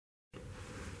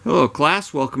Hello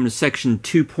class, welcome to section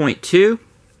 2.2.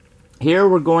 Here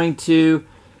we're going to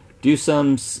do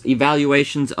some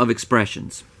evaluations of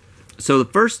expressions. So the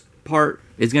first part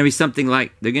is going to be something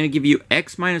like they're going to give you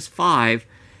x minus 5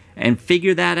 and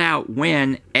figure that out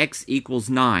when x equals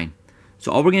 9.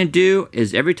 So all we're going to do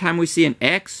is every time we see an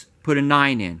x, put a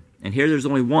 9 in. And here there's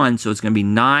only one, so it's going to be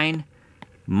 9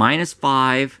 minus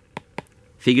 5,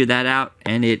 figure that out,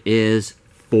 and it is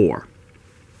 4.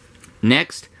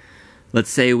 Next, let's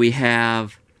say we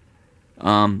have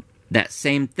that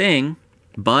same thing,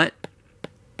 but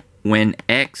when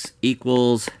x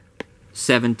equals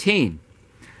 17.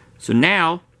 So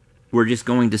now we're just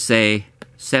going to say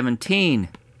 17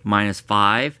 minus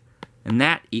 5, and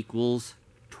that equals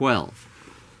 12.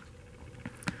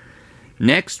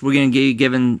 Next, we're going to be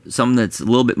given something that's a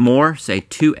little bit more, say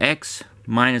 2x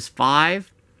minus 5,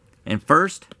 and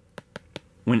first,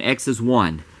 when x is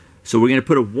 1. So we're going to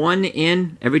put a 1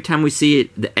 in every time we see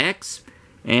the x,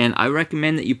 and I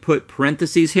recommend that you put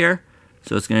parentheses here.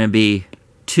 So it's going to be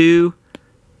 2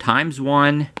 times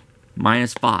 1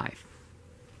 minus 5.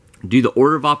 Do the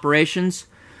order of operations.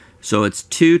 So it's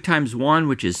 2 times 1,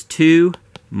 which is 2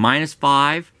 minus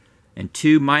 5, and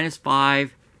 2 minus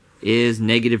 5 is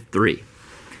negative 3.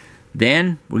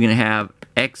 Then we're going to have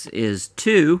x is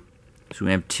 2, so we're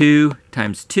going to have 2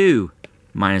 times 2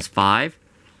 minus 5.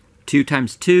 2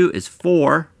 times 2 is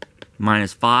 4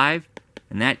 minus 5,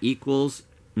 and that equals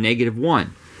negative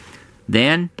 1.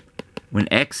 Then, when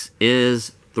x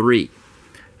is 3,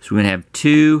 so we're going to have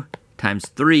 2 times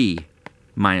 3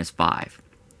 minus 5.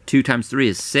 2 times 3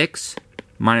 is 6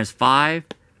 minus 5,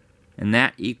 and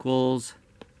that equals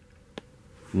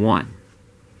 1.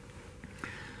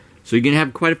 So you're going to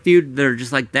have quite a few that are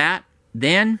just like that.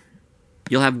 Then,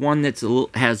 you'll have one that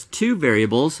has two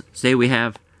variables. Say we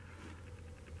have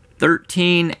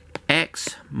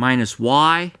 13x minus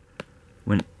y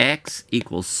when x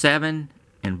equals 7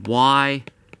 and y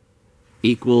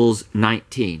equals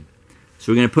 19.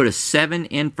 So we're going to put a 7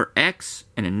 in for x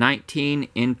and a 19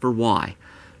 in for y.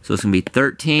 So it's going to be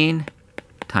 13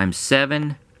 times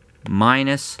 7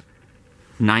 minus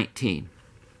 19.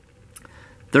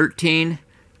 13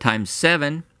 times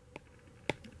 7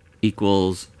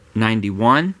 equals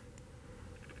 91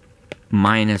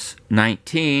 minus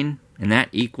 19, and that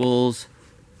equals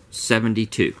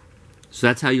 72. So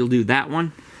that's how you'll do that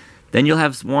one. Then you'll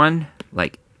have one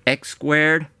like x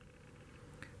squared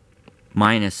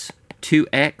minus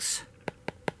 2x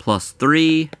plus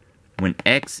 3 when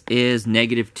x is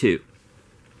negative 2.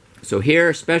 So here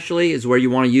especially is where you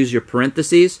want to use your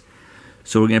parentheses.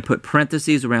 So we're going to put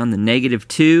parentheses around the negative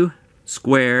 2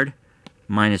 squared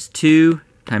minus 2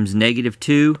 times negative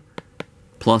 2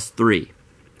 plus 3.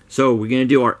 So we're going to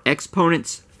do our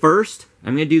exponents first.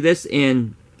 I'm going to do this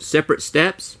in separate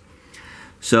steps.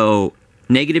 So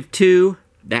negative 2,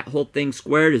 that whole thing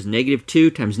squared is negative 2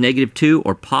 times negative 2,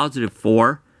 or positive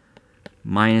 4,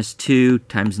 minus 2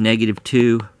 times negative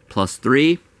 2 plus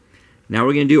 3. Now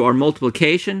we're going to do our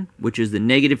multiplication, which is the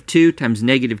negative 2 times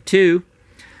negative 2.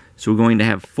 So we're going to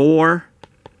have 4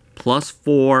 plus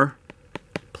 4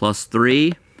 plus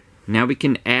 3. Now we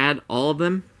can add all of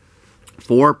them.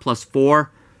 4 plus 4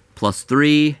 plus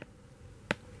 3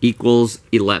 equals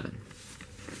 11.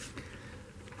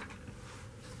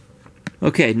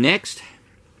 Okay, next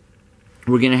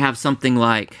we're going to have something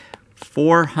like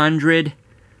 400t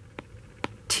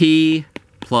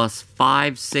plus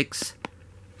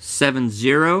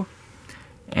 5670,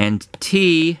 and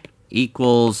t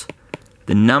equals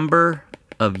the number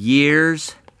of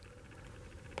years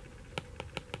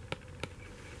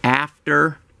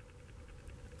after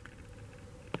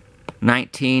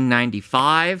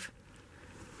 1995.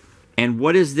 And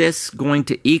what is this going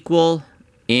to equal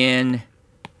in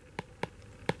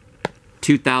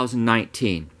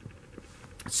 2019?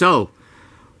 So,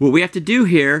 what we have to do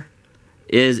here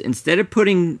is instead of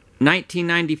putting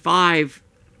 1995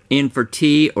 in for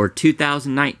t or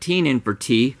 2019 in for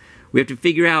t, we have to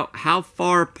figure out how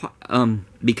far,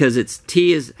 because it's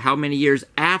t is how many years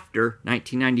after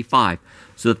 1995.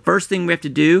 So the first thing we have to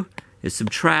do is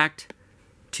subtract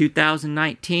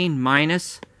 2019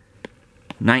 minus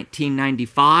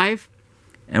 1995,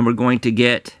 and we're going to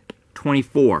get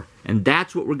 24. And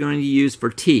that's what we're going to use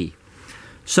for t.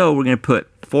 So we're going to put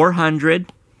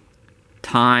 400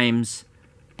 times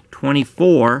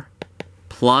 24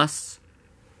 plus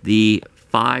the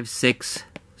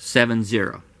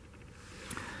 5670.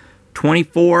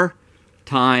 24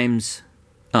 times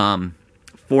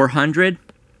 400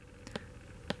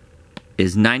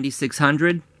 is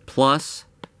 9600 plus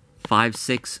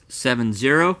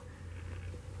 5670.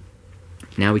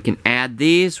 Now we can add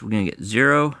these. We're going to get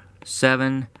 0,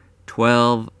 7,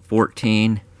 12,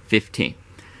 14, 15.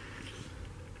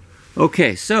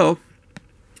 Okay, so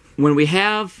when we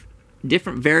have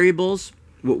different variables,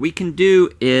 what we can do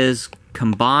is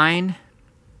combine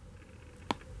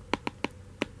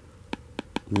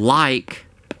like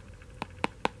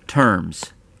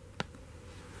terms.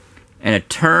 And a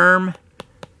term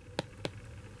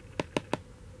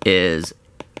is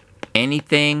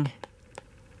anything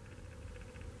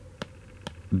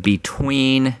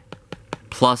between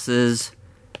pluses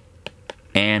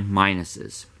and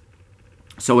minuses.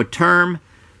 So a term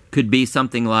could be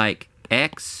something like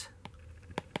x,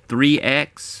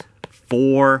 3x,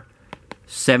 4,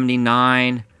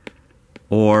 79,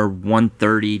 or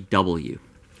 130w.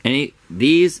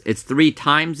 These, it's 3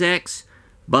 times x,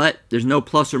 but there's no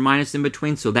plus or minus in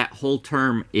between, so that whole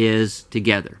term is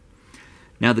together.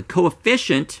 Now the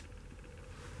coefficient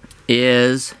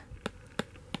is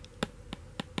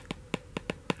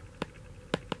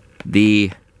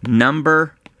the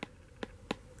number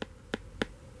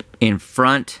in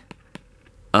front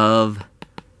of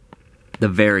the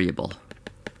variable.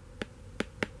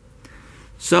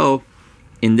 So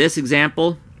in this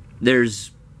example,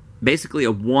 there's basically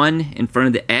a 1 in front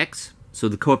of the x, so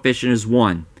the coefficient is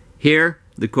 1. Here,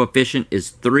 the coefficient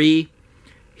is 3.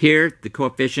 Here, the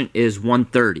coefficient is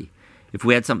 130. If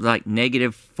we had something like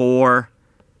negative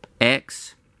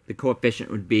 4x, the coefficient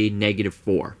would be negative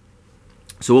 4.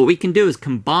 So what we can do is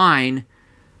combine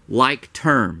like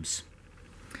terms.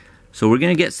 So we're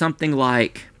going to get something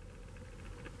like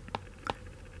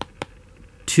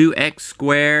 2x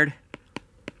squared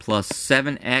plus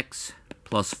 7x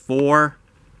plus 4,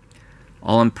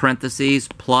 all in parentheses,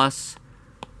 plus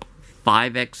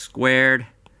 5x squared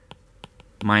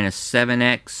minus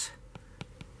 7x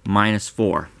minus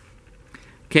 4.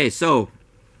 Okay, so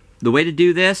the way to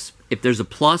do this, if there's a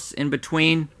plus in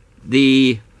between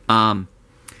the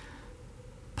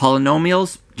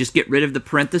polynomials, just get rid of the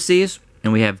parentheses,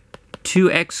 and we have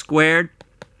 2x squared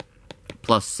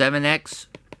plus 7x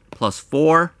plus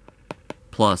 4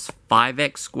 plus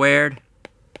 5x squared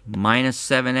minus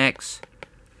 7x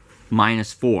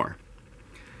minus 4.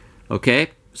 Okay,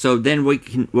 so then what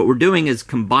we're doing is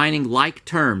combining like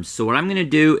terms. So what I'm going to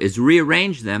do is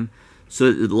rearrange them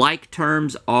so that the like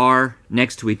terms are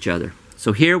next to each other.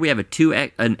 So here we have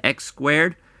an x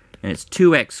squared, and it's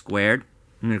 2x squared.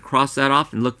 I'm going to cross that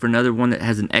off and look for another one that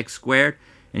has an x squared.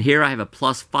 And here I have a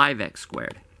plus 5x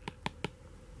squared.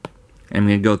 And I'm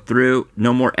going to go through,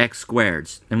 no more x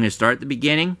squareds. I'm going to start at the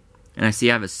beginning, and I see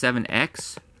I have a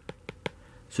 7x.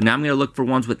 So now I'm going to look for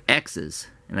ones with x's,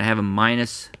 and I have a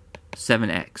minus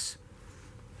 7x.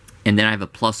 And then I have a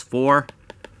plus 4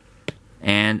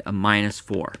 and a minus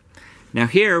 4. Now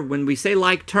here, when we say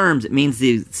like terms, it means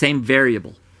the same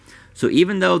variable. So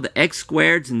even though the x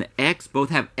squareds and the x both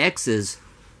have x's,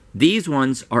 these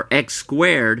ones are x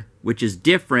squared, which is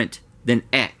different than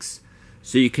x.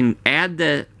 So you can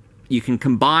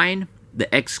combine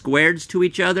the x squareds to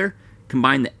each other,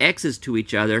 combine the x's to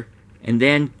each other, and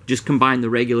then just combine the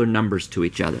regular numbers to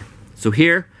each other. So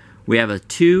here we have a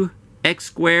 2x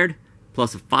squared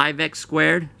plus a 5x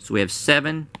squared, so we have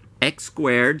 7x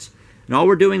squareds. And all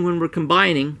we're doing when we're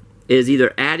combining is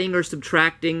either adding or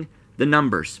subtracting the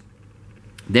numbers.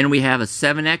 Then we have a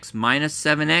 7x minus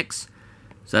 7x,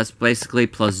 so that's basically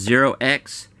plus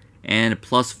 0x, and a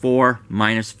plus 4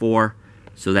 minus 4,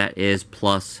 so that is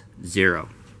plus 0.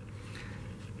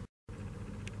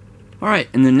 Alright,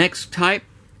 and the next type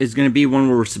is going to be when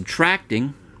we're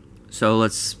subtracting. So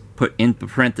let's put in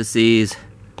parentheses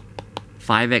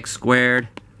 5x squared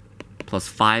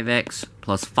plus 5x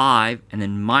plus 5, and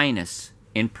then minus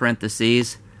in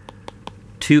parentheses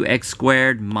 2x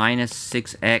squared minus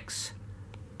 6x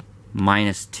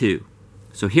minus 2.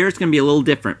 So here it's going to be a little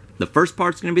different. The first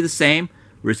part's going to be the same.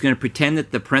 We're just going to pretend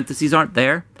that the parentheses aren't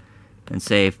there and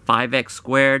say 5x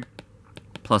squared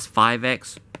plus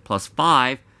 5x plus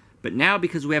 5. But now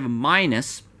because we have a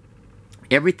minus,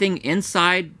 everything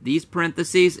inside these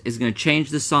parentheses is going to change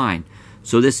the sign.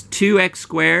 So this 2x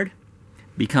squared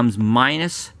becomes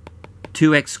minus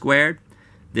 2x squared.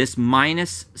 This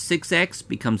minus 6x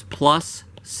becomes plus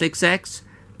 6x.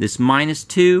 This minus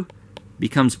 2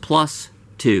 becomes plus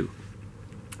 2.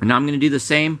 And now I'm going to do the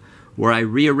same where I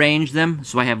rearrange them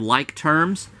so I have like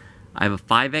terms. I have a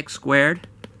 5x squared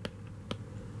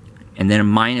and then a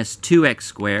minus 2x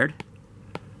squared.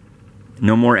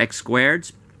 No more x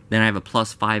squareds. Then I have a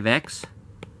plus 5x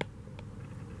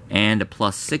and a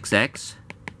plus 6x.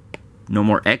 No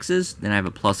more x's. Then I have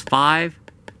a plus 5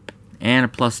 and a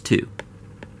plus 2.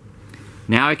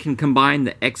 Now I can combine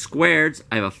the x squareds.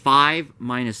 I have a 5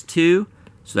 minus 2,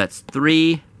 so that's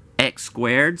 3x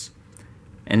squareds.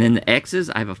 And then the x's,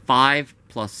 I have a 5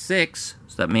 plus 6,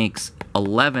 so that makes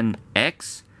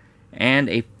 11x, and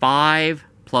a 5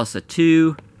 plus a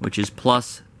 2, which is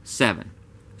plus 7.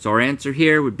 So our answer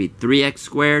here would be 3x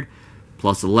squared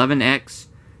plus 11x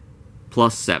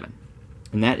plus 7.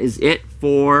 And that is it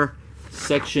for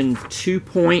section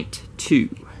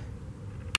 2.2.